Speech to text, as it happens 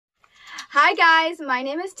Hi guys, my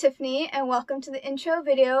name is Tiffany and welcome to the intro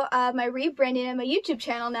video of my rebranding of my YouTube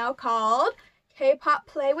channel now called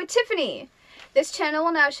KpopPlay with Tiffany. This channel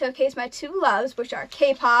will now showcase my two loves, which are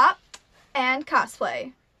K-pop and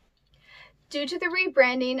cosplay. Due to the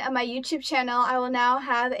rebranding of my YouTube channel, I will now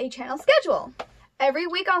have a channel schedule. Every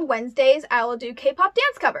week on Wednesdays, I will do K-pop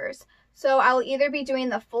dance covers. So I will either be doing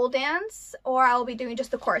the full dance or I will be doing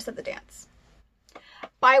just the chorus of the dance.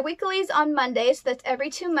 Bi-weeklies on Mondays, so that's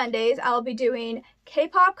every 2 Mondays, I'll be doing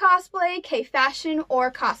K-pop cosplay, K-fashion,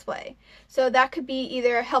 or cosplay. So that could be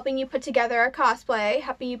either helping you put together a cosplay,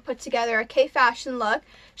 helping you put together a K-fashion look,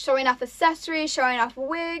 showing off accessories, showing off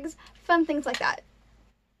wigs, fun things like that.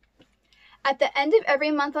 At the end of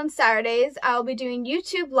every month on Saturdays, I'll be doing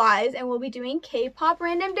YouTube Lives and we'll be doing K-pop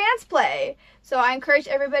random dance play. So I encourage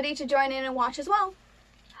everybody to join in and watch as well.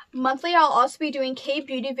 Monthly, I'll also be doing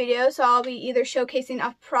K-beauty videos, so I'll be either showcasing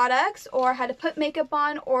off products or how to put makeup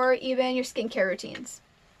on or even your skincare routines.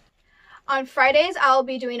 On Fridays, I'll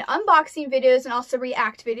be doing unboxing videos and also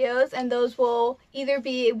react videos, and those will either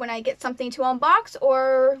be when I get something to unbox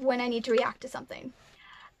or when I need to react to something.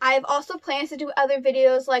 I have also plans to do other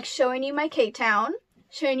videos like showing you my K-Town,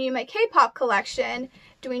 showing you my K-pop collection,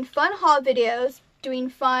 doing fun haul videos, doing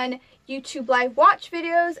fun YouTube live watch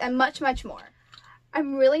videos, and much, much more.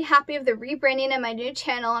 I'm really happy with the rebranding of my new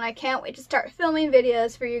channel and I can't wait to start filming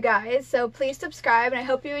videos for you guys. So please subscribe and I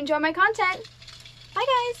hope you enjoy my content. Bye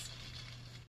guys!